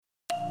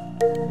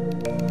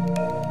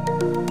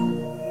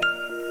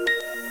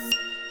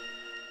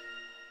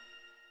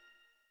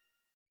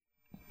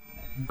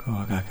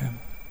Kohagaka.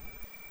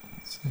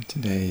 So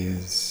today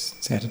is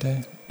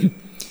Saturday,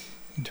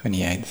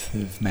 28th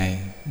of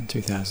May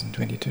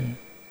 2022.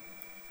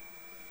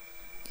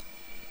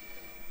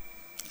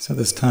 So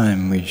this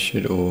time we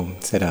should all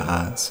set our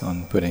hearts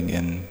on putting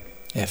in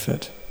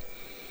effort.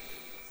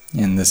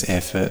 And this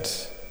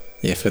effort,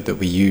 the effort that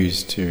we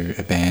use to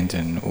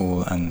abandon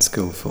all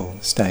unskillful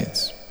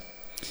states,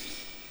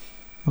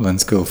 all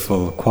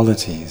unskillful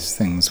qualities,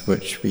 things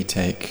which we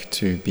take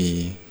to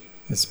be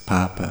as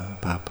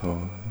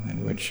papo,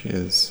 and which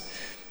is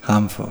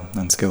harmful,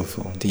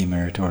 unskillful,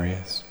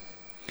 demeritorious.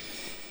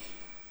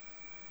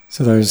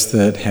 So those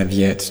that have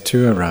yet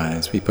to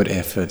arise, we put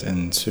effort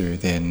into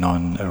their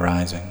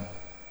non-arising.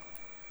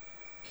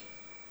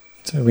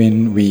 So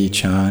when we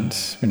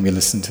chant, when we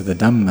listen to the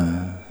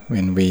Dhamma,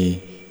 when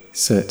we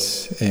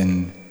sit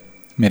in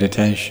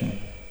meditation,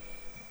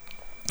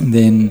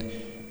 then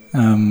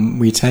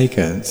we take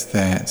it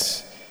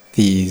that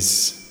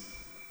these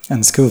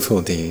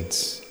unskillful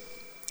deeds,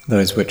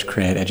 those which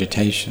create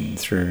agitation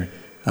through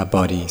our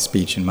body,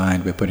 speech and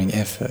mind, we're putting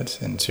effort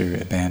into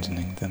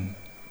abandoning them.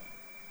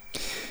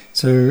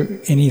 So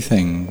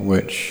anything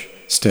which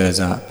stirs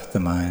up the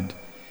mind,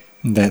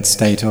 that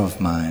state of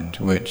mind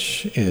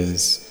which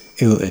is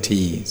ill at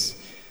ease,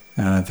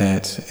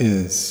 that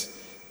is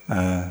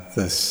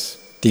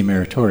this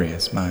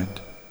demeritorious mind.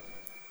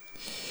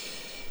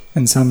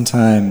 And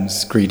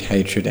sometimes greed,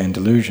 hatred and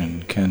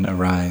delusion can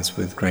arise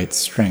with great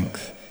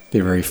strength,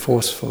 be very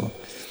forceful,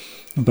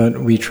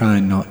 but we try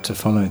not to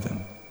follow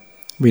them.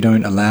 We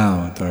don't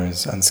allow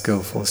those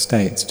unskillful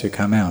states to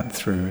come out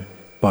through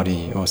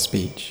body or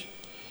speech.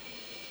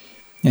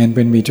 And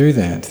when we do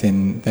that,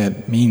 then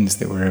that means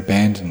that we're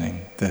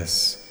abandoning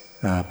this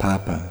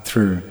papa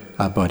through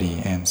our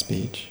body and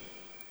speech.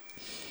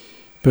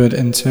 But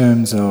in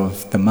terms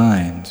of the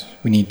mind,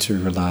 we need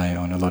to rely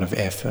on a lot of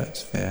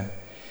effort there,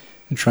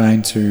 and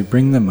trying to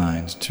bring the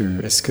mind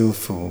to a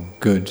skillful,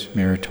 good,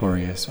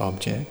 meritorious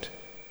object.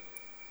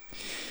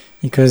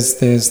 Because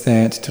there's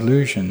that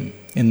delusion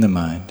in the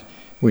mind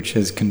which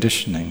is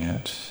conditioning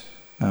it,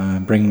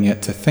 bringing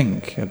it to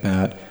think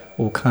about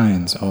all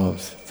kinds of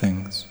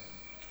things.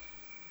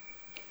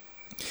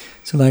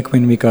 So like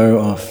when we go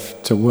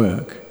off to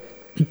work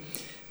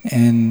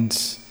and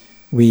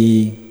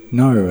we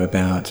know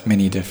about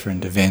many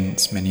different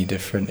events, many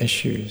different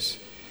issues,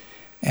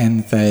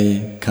 and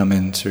they come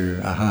into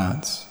our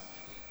hearts,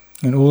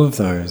 and all of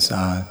those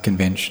are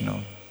conventional.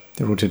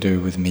 They're all to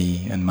do with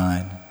me and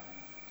mine.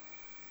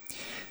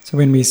 So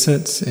when we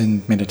sit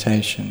in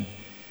meditation,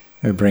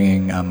 we're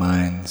bringing our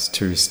minds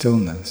to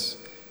stillness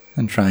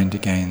and trying to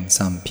gain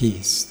some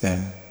peace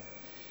there.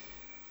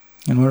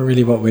 And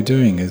what we're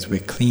doing is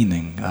we're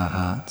cleaning our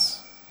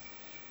hearts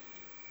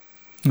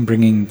and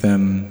bringing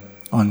them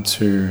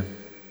onto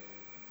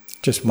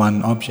just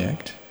one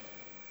object.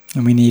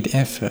 And we need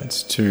effort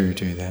to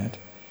do that.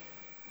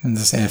 And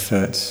this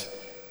effort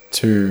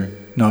to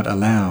not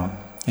allow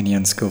any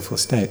unskillful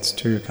states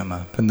to come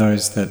up. And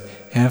those that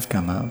have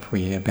come up,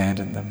 we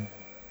abandon them.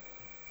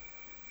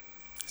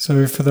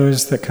 So for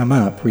those that come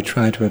up, we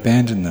try to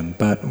abandon them,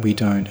 but we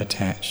don't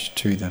attach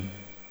to them.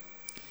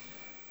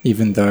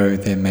 Even though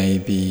there may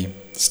be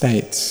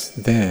states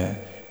there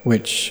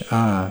which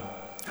are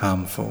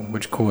harmful,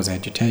 which cause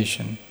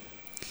agitation.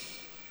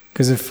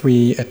 Because if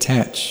we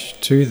attach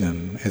to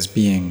them as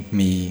being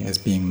me, as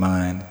being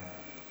mine,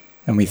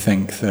 and we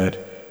think that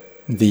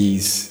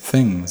these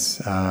things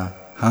are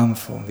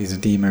harmful, these are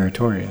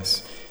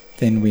demeritorious,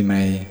 then we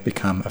may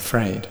become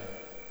afraid.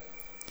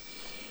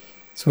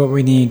 So what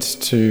we need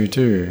to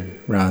do,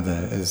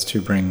 rather, is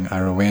to bring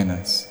our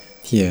awareness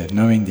here,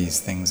 knowing these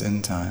things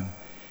in time,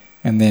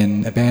 and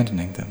then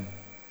abandoning them,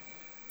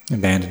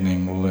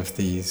 abandoning all of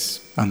these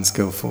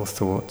unskillful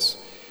thoughts,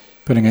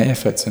 putting our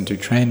efforts into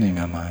training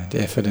our mind,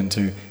 effort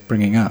into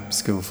bringing up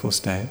skillful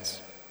states,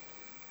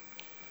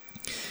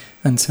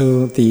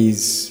 until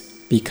these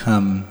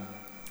become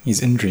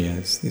these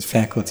indriyas, these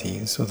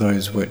faculties, or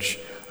those which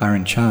are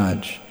in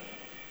charge,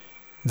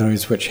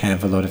 those which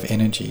have a lot of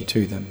energy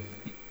to them.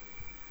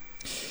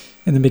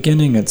 In the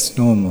beginning it's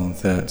normal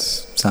that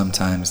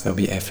sometimes there'll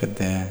be effort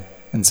there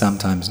and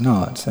sometimes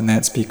not, and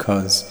that's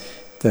because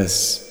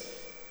this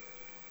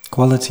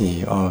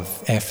quality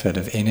of effort,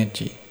 of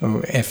energy,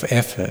 or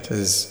effort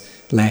is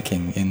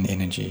lacking in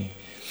energy.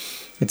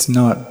 It's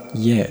not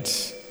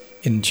yet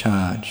in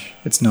charge,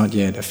 it's not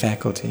yet a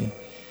faculty.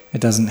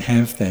 It doesn't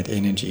have that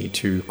energy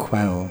to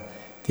quell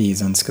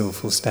these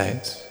unskillful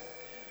states.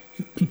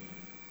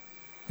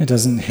 It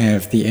doesn't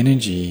have the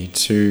energy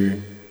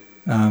to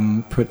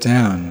put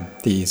down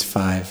these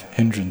 5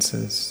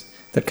 hindrances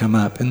that come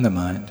up in the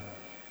mind,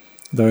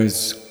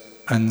 those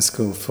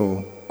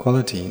unskillful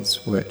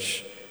qualities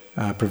which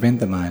prevent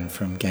the mind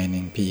from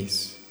gaining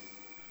peace.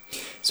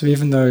 So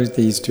even though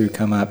these do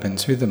come up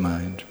into the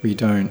mind, we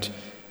don't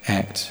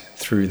act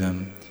through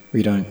them,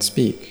 we don't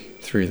speak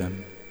through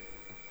them,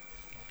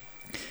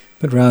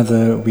 but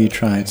rather we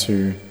try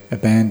to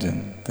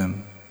abandon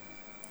them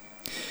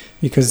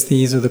because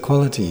these are the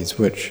qualities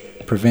which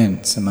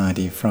prevent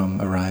samadhi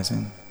from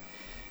arising.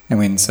 And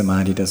when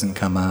samadhi doesn't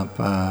come up,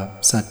 our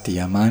sati,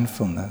 our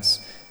mindfulness,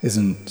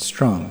 isn't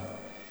strong,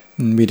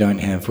 and we don't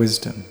have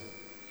wisdom.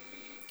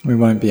 We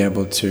won't be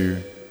able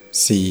to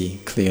see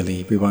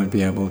clearly, we won't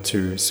be able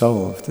to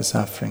solve the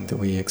suffering that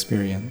we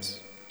experience.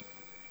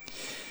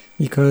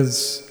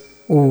 Because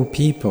all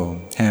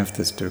people have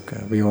this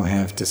dukkha, we all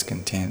have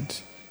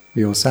discontent,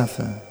 we all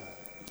suffer.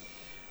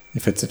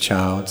 If it's a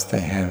child, they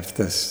have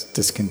this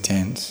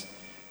discontent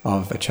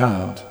of a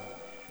child.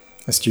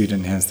 A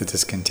student has the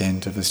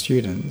discontent of a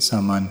student.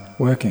 Someone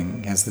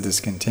working has the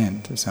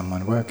discontent of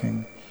someone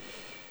working.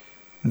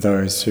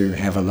 Those who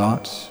have a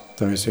lot,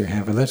 those who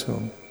have a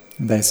little,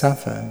 they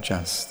suffer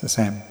just the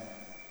same.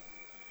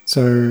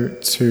 So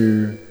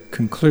to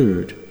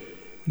conclude,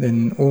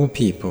 then all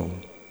people,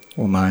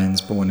 all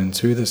minds born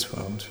into this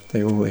world,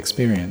 they all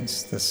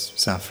experience this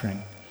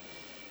suffering.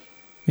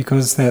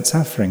 Because that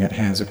suffering, it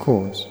has a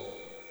cause.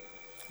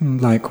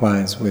 And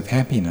likewise with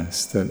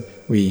happiness that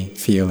we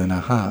feel in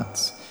our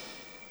hearts,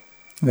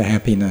 the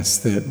happiness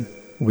that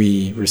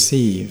we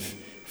receive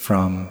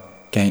from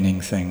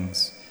gaining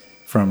things,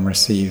 from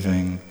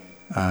receiving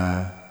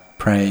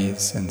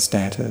praise and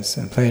status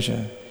and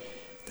pleasure,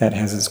 that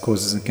has its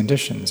causes and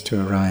conditions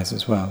to arise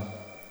as well.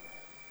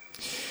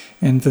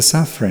 And the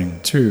suffering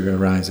too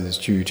arises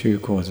due to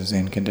causes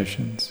and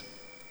conditions.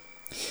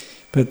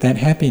 But that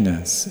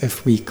happiness,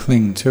 if we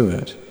cling to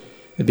it,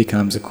 it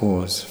becomes a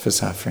cause for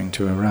suffering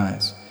to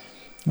arise,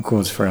 a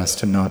cause for us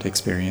to not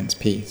experience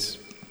peace.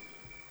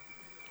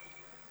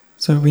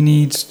 So we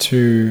need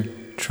to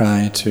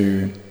try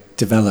to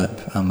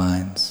develop our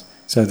minds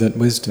so that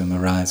wisdom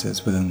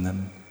arises within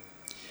them.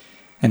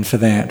 And for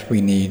that we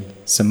need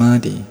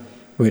samadhi,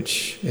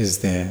 which is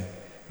there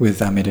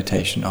with our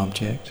meditation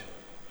object,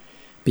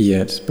 be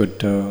it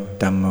Buddha,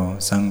 Dhammo,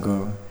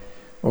 Sangho,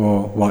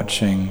 or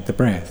watching the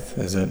breath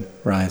as it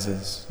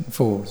rises and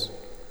falls.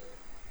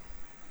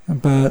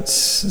 But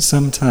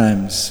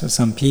sometimes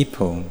some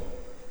people,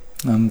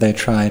 they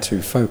try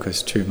to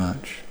focus too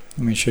much,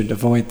 and we should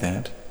avoid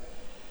that.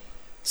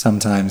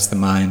 Sometimes the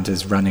mind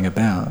is running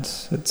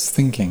about, it's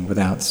thinking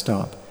without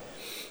stop.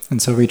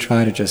 And so we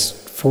try to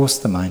just force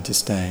the mind to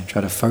stay,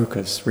 try to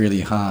focus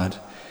really hard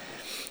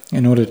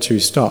in order to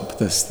stop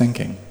this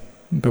thinking.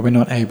 But we're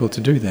not able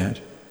to do that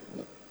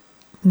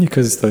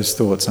because those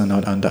thoughts are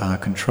not under our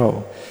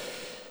control.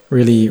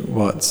 Really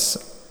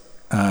what's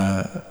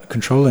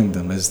controlling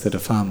them is the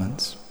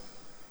defilements.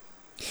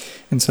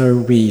 And so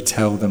we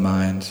tell the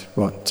mind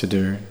what to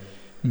do,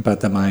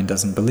 but the mind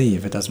doesn't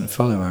believe, it doesn't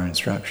follow our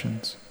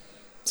instructions.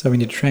 So we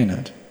need to train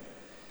it.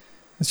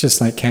 It's just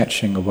like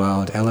catching a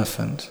wild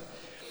elephant.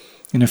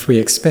 And if we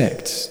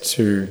expect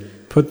to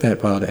put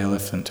that wild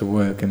elephant to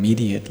work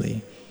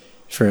immediately,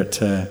 for it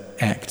to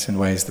act in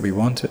ways that we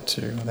want it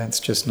to, well, that's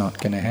just not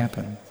going to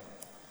happen.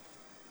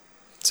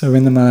 So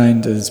when the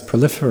mind is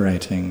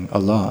proliferating a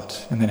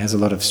lot, and it has a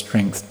lot of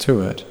strength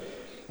to it,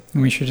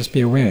 we should just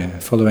be aware,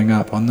 following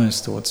up on those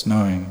thoughts,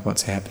 knowing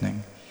what's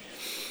happening.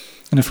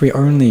 And if we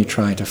only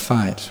try to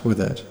fight with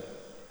it,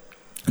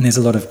 and there's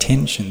a lot of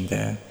tension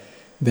there,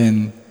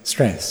 then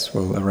stress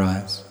will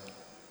arise.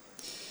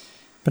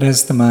 But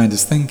as the mind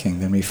is thinking,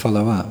 then we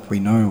follow up, we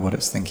know what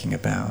it's thinking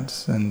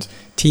about, and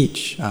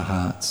teach our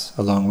hearts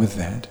along with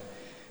that,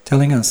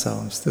 telling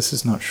ourselves, this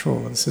is not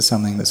sure, this is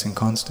something that's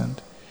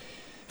inconstant.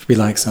 If we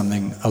like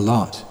something a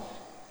lot,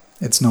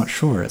 it's not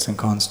sure, it's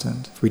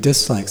inconstant. If we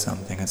dislike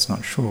something, it's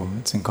not sure,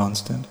 it's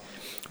inconstant.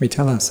 We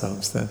tell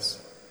ourselves this.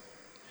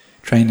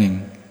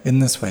 Training in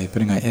this way,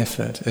 putting our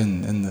effort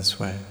in this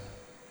way.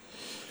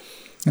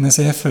 And this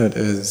effort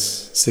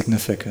is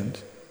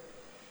significant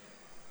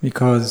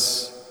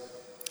because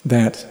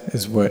that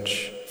is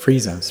which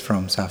frees us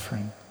from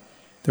suffering,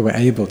 that we're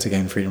able to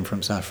gain freedom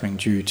from suffering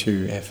due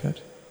to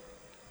effort.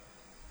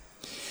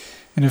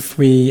 And if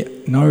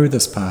we know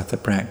this path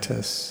of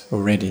practice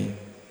already,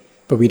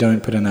 but we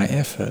don't put in our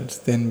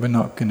effort, then we're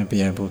not going to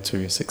be able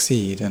to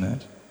succeed in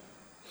it.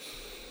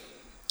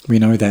 We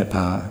know that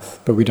path,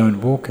 but we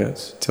don't walk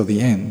it till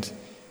the end,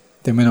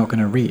 then we're not going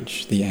to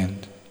reach the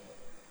end.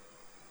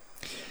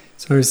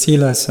 So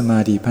sila,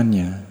 samadhi,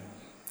 panya,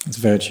 it's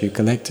virtue,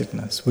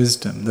 collectedness,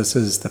 wisdom, this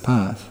is the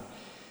path.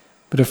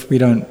 But if we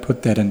don't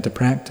put that into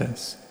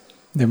practice,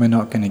 then we're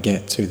not going to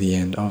get to the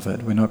end of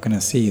it, we're not going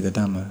to see the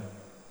Dhamma.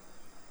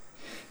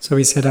 So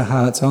we set our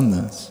hearts on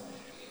this,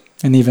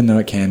 and even though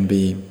it can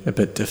be a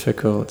bit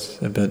difficult,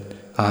 a bit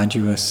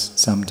arduous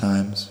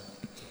sometimes,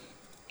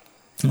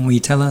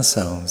 we tell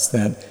ourselves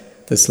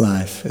that this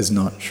life is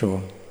not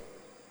sure.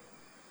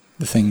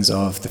 The things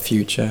of the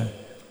future,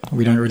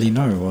 we don't really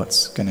know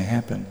what's going to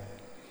happen.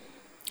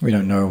 We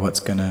don't know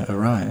what's going to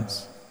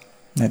arise.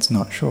 That's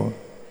not sure.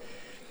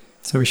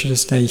 So we should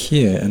just stay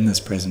here in this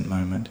present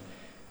moment,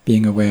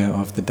 being aware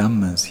of the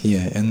Dhammas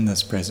here in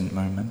this present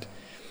moment,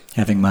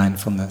 having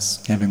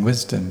mindfulness, having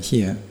wisdom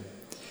here.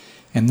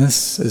 And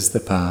this is the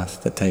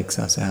path that takes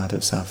us out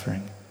of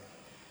suffering.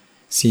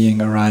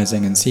 Seeing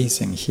arising and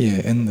ceasing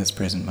here in this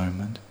present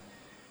moment.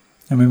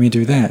 And when we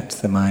do that,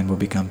 the mind will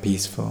become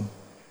peaceful.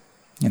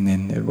 and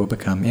then it will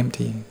become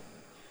empty,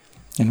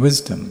 and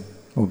wisdom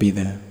will be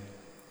there.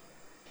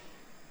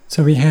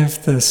 So we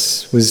have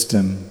this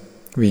wisdom,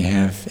 we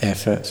have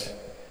effort,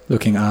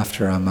 looking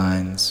after our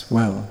minds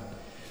well,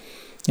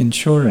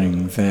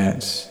 ensuring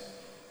that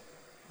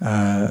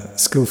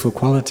skillful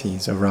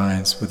qualities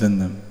arise within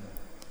them.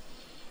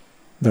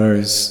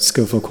 Those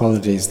skillful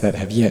qualities that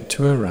have yet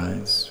to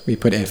arise, we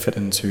put effort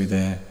into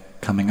their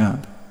coming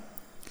up.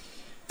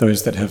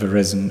 Those that have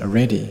arisen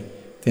already,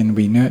 then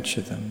we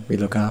nurture them, we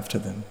look after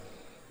them.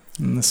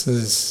 And this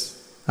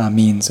is our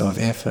means of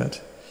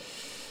effort.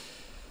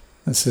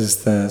 This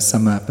is the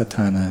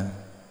samapatthana,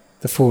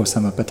 the four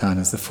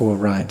samapatthanas, the four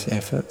right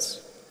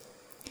efforts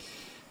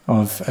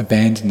of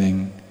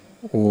abandoning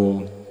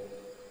all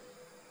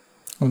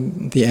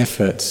the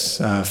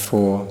efforts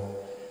for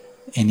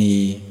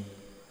any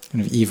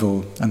kind of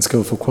evil,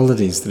 unskillful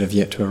qualities that have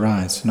yet to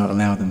arise, to not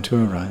allow them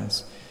to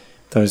arise.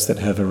 Those that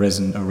have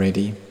arisen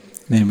already,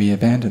 then we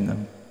abandon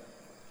them.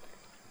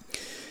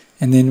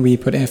 And then we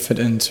put effort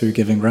into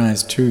giving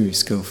rise to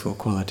skillful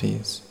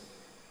qualities,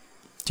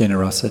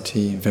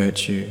 generosity,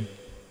 virtue,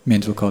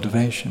 mental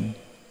cultivation.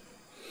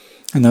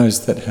 And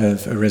those that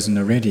have arisen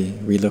already,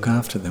 we look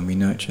after them, we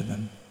nurture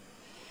them.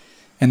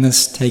 And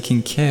this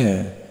taking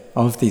care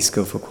of these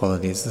skillful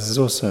qualities, this is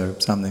also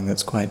something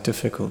that's quite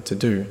difficult to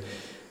do,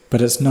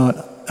 but it's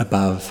not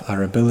above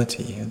our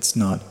ability, it's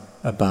not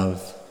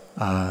above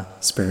our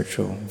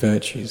spiritual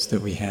virtues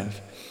that we have,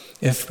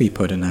 if we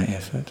put in our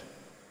effort.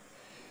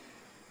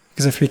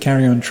 Because if we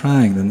carry on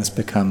trying, then this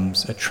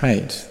becomes a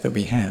trait that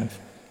we have,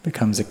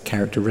 becomes a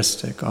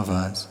characteristic of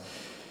ours.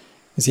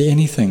 You see,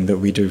 anything that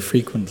we do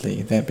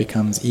frequently, that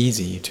becomes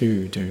easy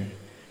to do.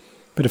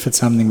 But if it's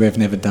something we've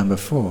never done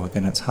before,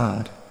 then it's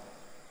hard.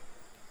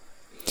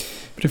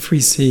 But if we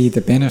see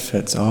the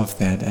benefits of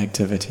that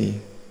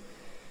activity,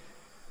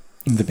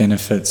 the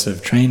benefits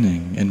of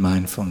training in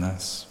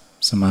mindfulness,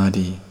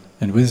 samadhi,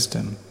 and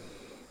wisdom,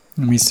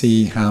 and we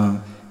see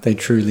how they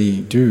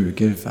truly do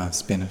give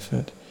us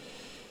benefit,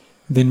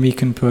 then we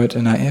can put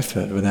in our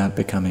effort without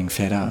becoming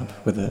fed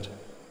up with it.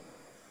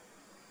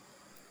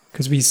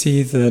 Because we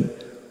see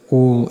that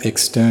all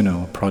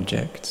external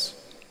projects,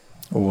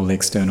 all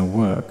external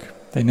work,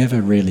 they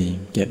never really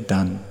get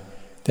done.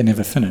 They're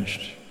never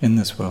finished in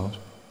this world.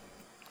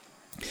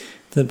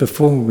 That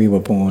before we were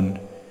born,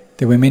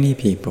 there were many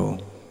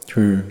people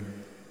who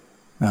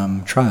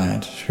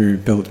tried, who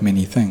built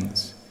many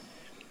things.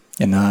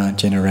 In our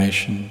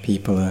generation,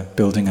 people are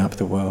building up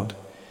the world.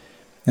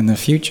 And the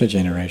future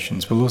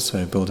generations will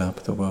also build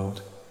up the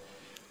world.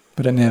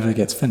 But it never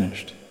gets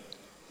finished.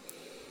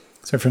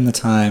 So from the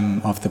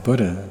time of the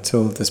Buddha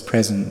till this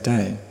present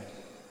day,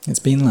 it's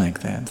been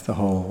like that the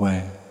whole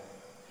way.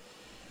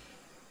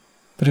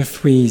 But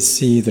if we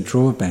see the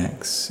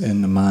drawbacks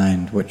in the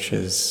mind which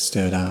is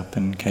stirred up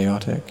and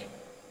chaotic,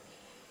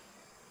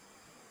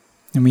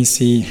 and we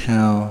see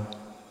how,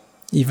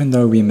 even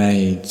though we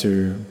may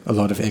do a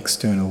lot of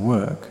external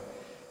work,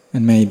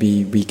 and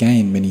maybe we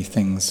gain many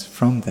things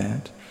from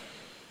that,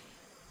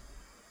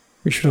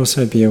 we should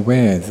also be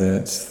aware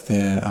that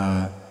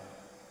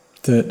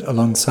that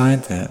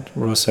alongside that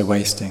we're also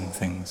wasting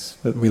things,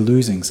 that we're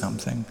losing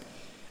something,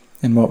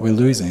 and what we're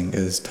losing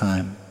is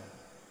time.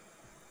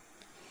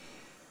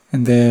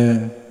 And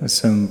there are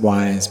some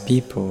wise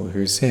people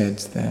who said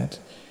that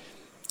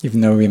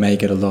even though we may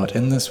get a lot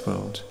in this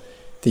world,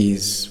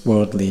 these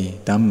worldly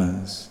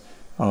dhammas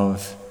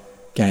of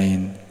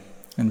gain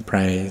and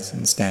praise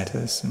and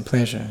status and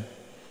pleasure,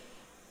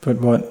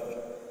 but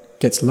what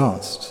gets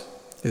lost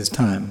is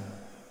time,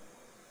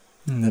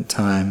 and that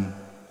time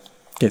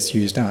gets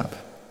used up.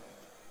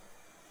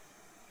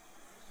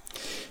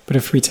 But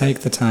if we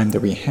take the time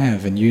that we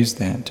have and use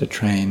that to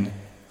train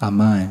our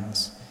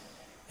minds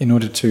in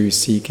order to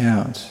seek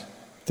out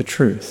the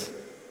truth,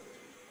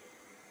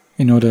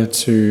 in order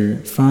to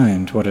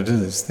find what it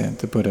is that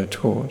the Buddha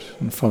taught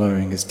and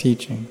following his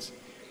teachings,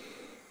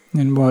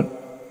 and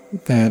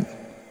what that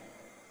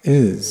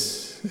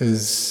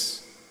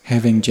is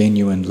having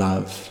genuine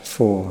love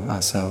for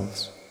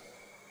ourselves.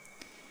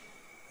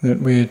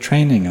 That we're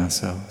training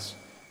ourselves,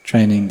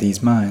 training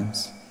these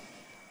minds,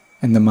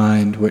 and the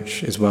mind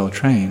which is well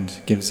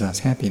trained gives us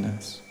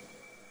happiness.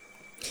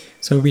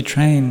 So we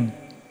train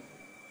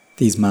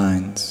these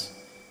minds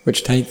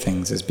which take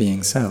things as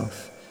being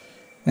self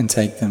and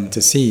take them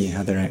to see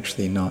how they're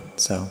actually not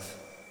self.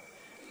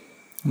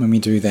 When we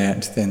do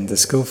that, then the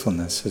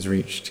skillfulness has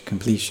reached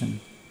completion.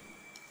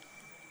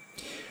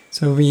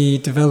 So we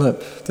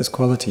develop this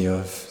quality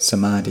of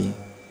samadhi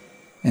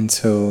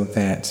until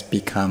that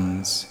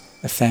becomes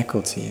a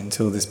faculty,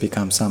 until this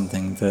becomes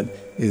something that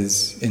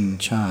is in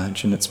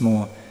charge and it's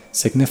more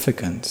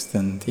significant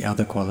than the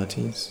other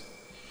qualities.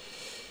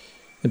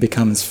 It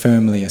becomes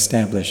firmly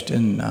established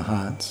in our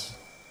hearts.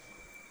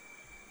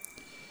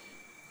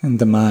 And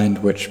the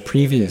mind which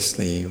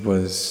previously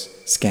was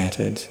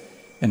scattered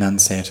and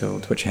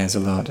unsettled, which has a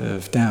lot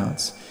of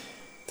doubts,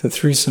 that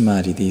through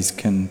samadhi these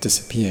can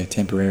disappear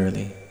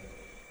temporarily.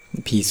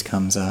 The peace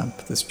comes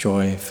up, this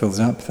joy fills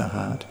up the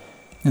heart,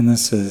 and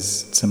this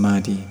is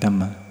samadhi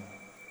dhamma.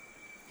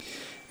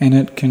 and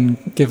it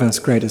can give us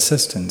great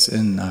assistance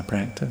in our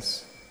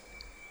practice.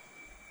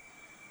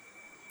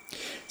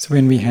 So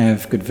when we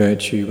have good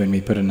virtue, when we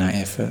put in our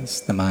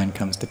efforts, the mind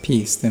comes to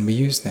peace, then we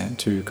use that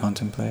to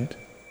contemplate.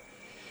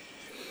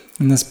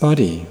 And this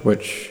body,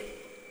 which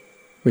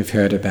we've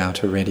heard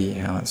about already,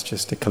 how it's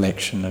just a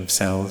collection of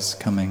cells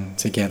coming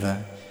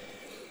together,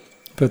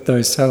 but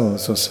those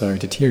cells also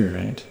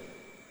deteriorate.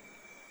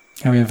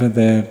 However,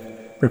 they're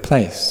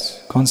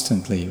replaced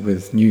constantly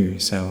with new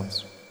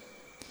cells.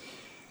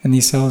 And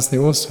these cells, they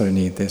also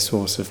need their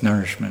source of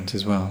nourishment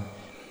as well.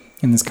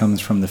 And this comes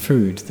from the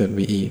food that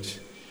we eat.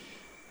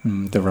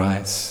 The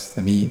rice,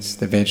 the meats,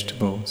 the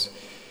vegetables.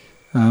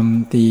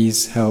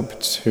 These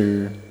help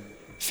to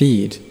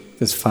feed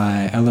this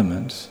fire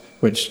element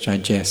which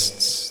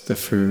digests the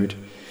food.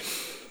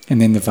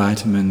 And then the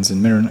vitamins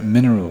and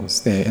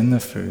minerals there in the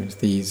food,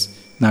 these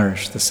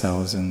nourish the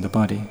cells in the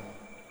body.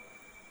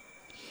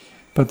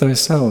 But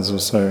those cells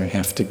also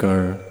have to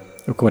go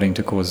according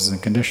to causes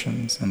and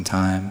conditions and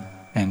time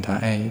and our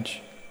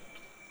age.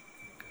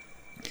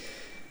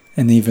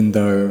 And even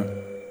though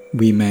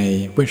we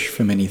may wish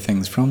for many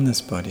things from this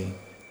body,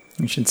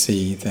 we should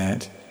see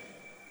that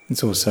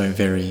it's also a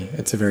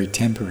very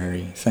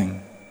temporary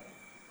thing.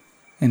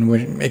 And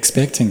we're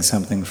expecting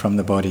something from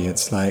the body.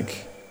 It's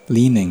like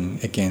leaning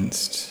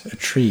against a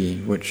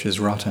tree which is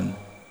rotten.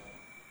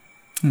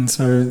 And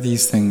so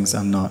these things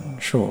are not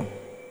sure.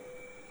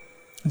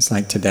 It's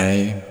like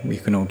today, we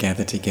can all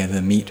gather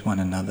together, meet one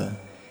another.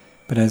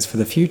 But as for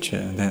the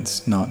future,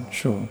 that's not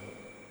sure.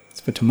 As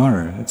for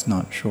tomorrow, it's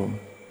not sure.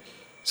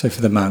 So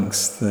for the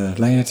monks, the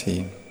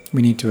laity,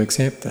 we need to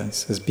accept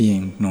this as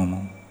being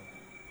normal.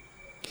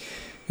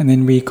 And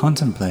then we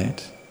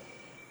contemplate.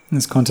 And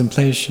this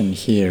contemplation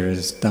here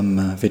is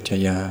Dhamma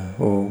Vicaya,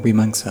 or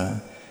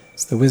Vimamsa.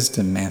 It's the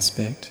wisdom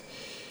aspect,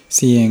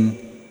 seeing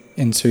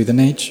into the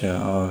nature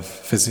of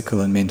physical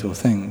and mental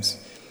things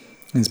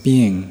as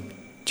being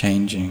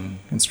changing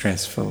and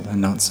stressful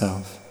and not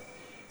self,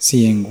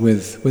 seeing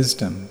with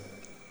wisdom.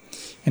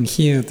 And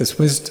here this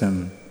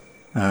wisdom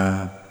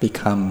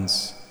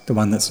becomes the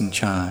one that's in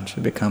charge.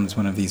 It becomes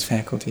one of these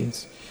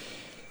faculties.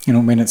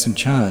 And when it's in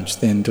charge,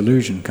 then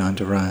delusion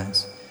can't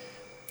arise.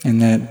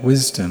 And that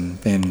wisdom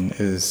then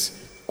is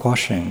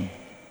quashing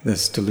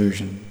this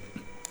delusion.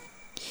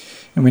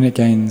 And when it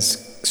gains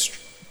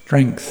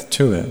strength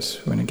to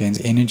it, when it gains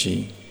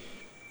energy,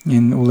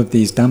 and all of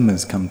these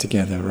dhammas come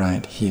together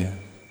right here.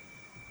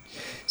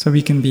 So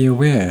we can be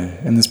aware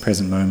in this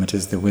present moment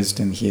as the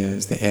wisdom here,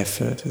 as the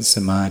effort, as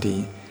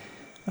samadhi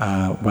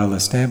are well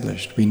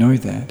established. We know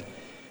that.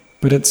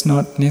 But it's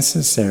not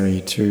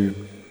necessary to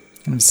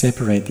kind of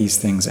separate these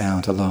things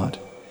out a lot.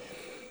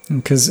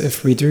 Because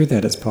if we do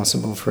that, it's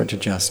possible for it to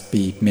just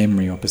be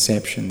memory or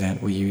perception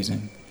that we're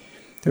using.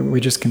 That we're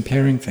just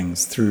comparing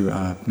things through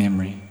our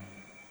memory.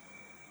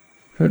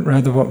 But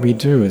rather what we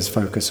do is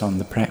focus on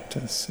the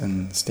practice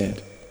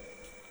instead.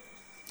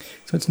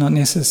 So it's not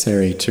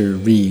necessary to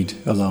read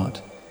a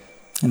lot.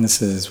 And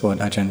this is what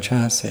Ajahn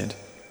Chah said.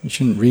 You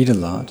shouldn't read a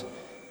lot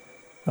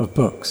of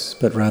books,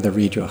 but rather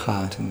read your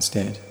heart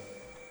instead.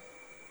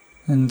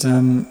 And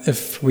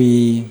if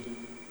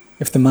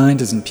the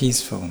mind isn't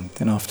peaceful,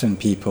 then often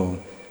people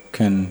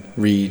can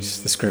read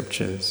the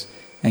scriptures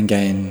and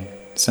gain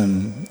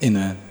some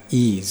inner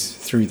ease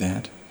through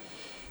that.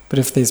 But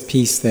if there's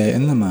peace there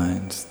in the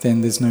mind,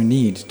 then there's no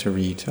need to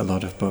read a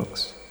lot of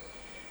books.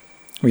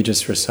 We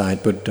just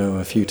recite Buddha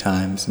a few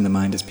times and the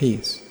mind is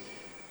peace.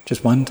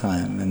 Just one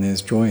time and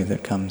there's joy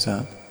that comes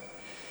up.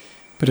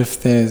 But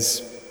if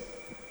there's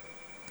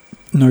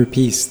no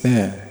peace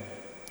there,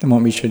 then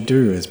what we should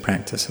do is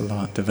practice a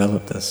lot,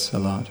 develop this a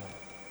lot.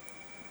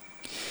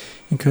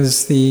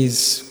 Because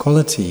these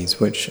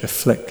qualities which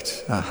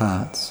afflict our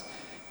hearts,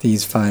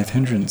 these 5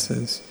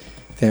 hindrances,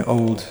 they're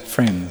old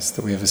friends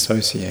that we have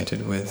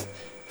associated with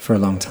for a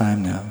long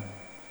time now.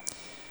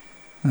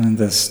 And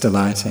this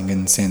delighting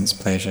in sense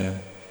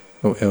pleasure,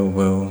 or ill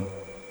will,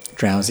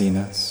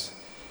 drowsiness,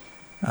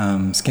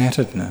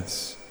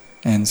 scatteredness,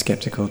 and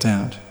skeptical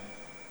doubt.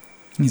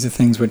 These are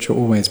things which are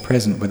always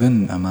present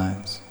within our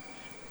minds.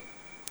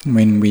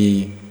 When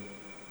we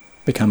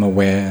become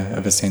aware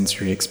of a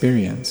sensory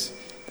experience,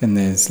 then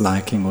there's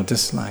liking or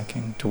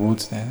disliking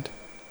towards that.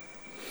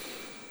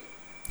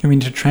 And we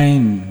need to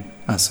train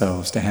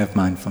ourselves to have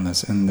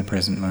mindfulness in the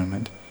present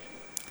moment,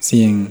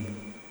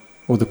 seeing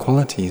all the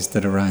qualities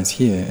that arise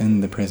here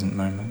in the present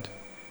moment.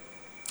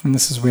 And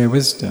this is where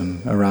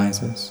wisdom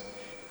arises,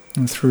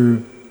 and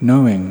through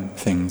knowing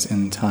things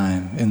in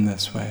time in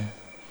this way,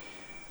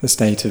 the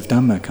state of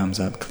Dhamma comes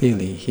up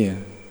clearly here.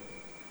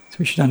 So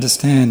we should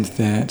understand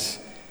that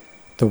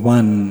the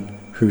one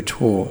who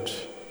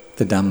taught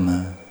the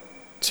Dhamma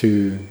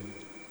to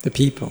the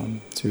people,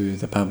 to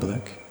the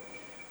public,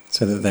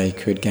 so that they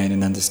could gain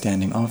an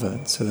understanding of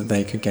it, so that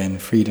they could gain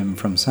freedom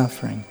from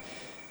suffering.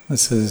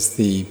 This is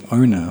the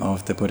owner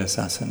of the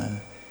Buddhasasana,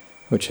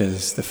 which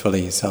is the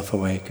fully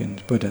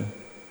self-awakened Buddha.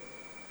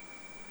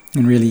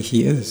 And really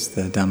he is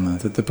the Dhamma,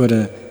 that the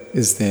Buddha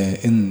is there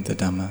in the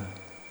Dhamma.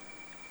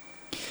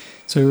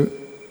 So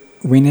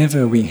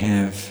whenever we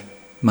have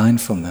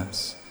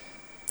mindfulness,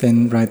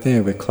 then right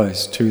there we're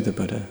close to the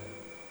Buddha.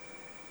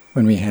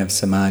 When we have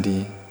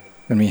samadhi,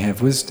 when we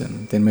have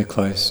wisdom, then we're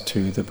close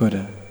to the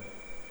Buddha.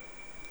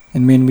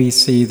 And when we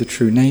see the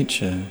true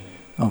nature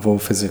of all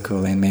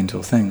physical and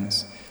mental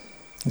things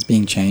as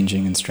being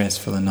changing and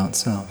stressful and not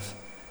self,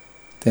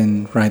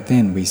 then right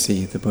then we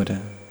see the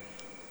Buddha.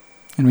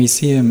 And we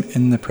see him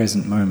in the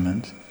present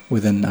moment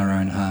within our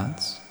own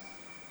hearts.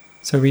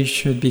 So we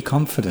should be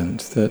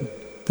confident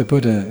that the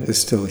Buddha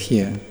is still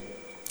here,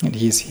 and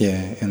he is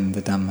here in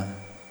the Dhamma.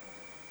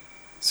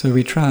 So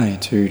we try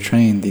to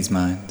train these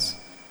minds,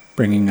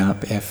 bringing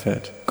up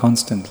effort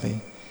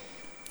constantly,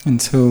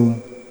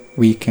 until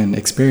we can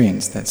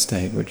experience that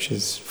state which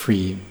is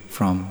free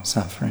from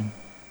suffering.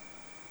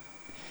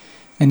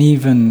 And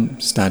even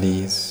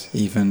studies,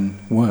 even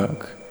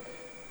work,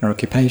 or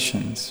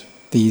occupations,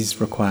 these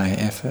require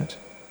effort.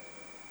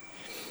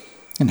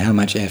 And how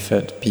much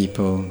effort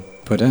people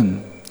put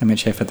in, how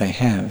much effort they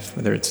have,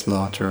 whether it's a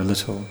lot or a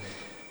little,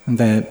 and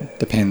that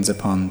depends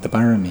upon the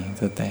parami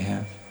that they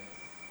have.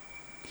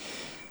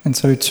 And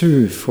so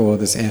too, for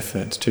this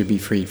effort to be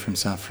freed from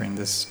suffering,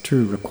 this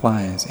too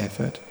requires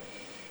effort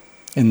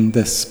in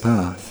this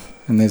path,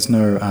 and there's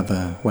no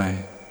other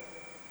way.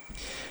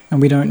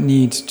 And we don't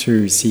need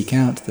to seek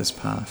out this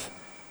path,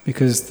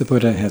 because the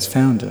Buddha has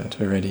found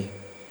it already,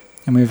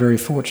 and we're very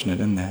fortunate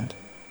in that.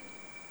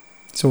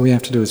 So all we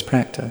have to do is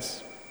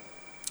practice,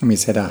 and we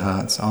set our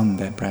hearts on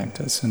that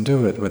practice and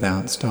do it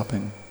without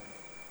stopping.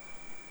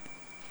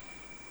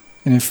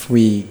 And if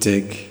we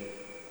dig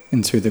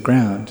into the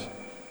ground,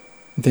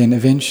 then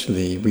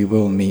eventually we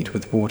will meet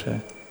with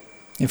water,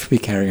 if we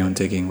carry on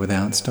digging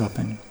without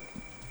stopping.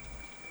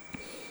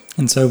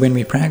 And so when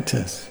we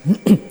practice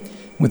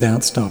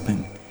without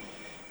stopping,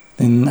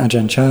 then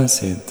Ajahn Chah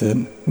said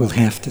that we'll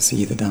have to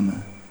see the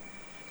Dhamma.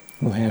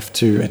 We'll have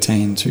to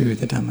attain to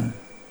the Dhamma.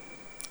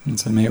 And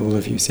so may all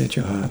of you set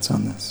your hearts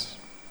on this.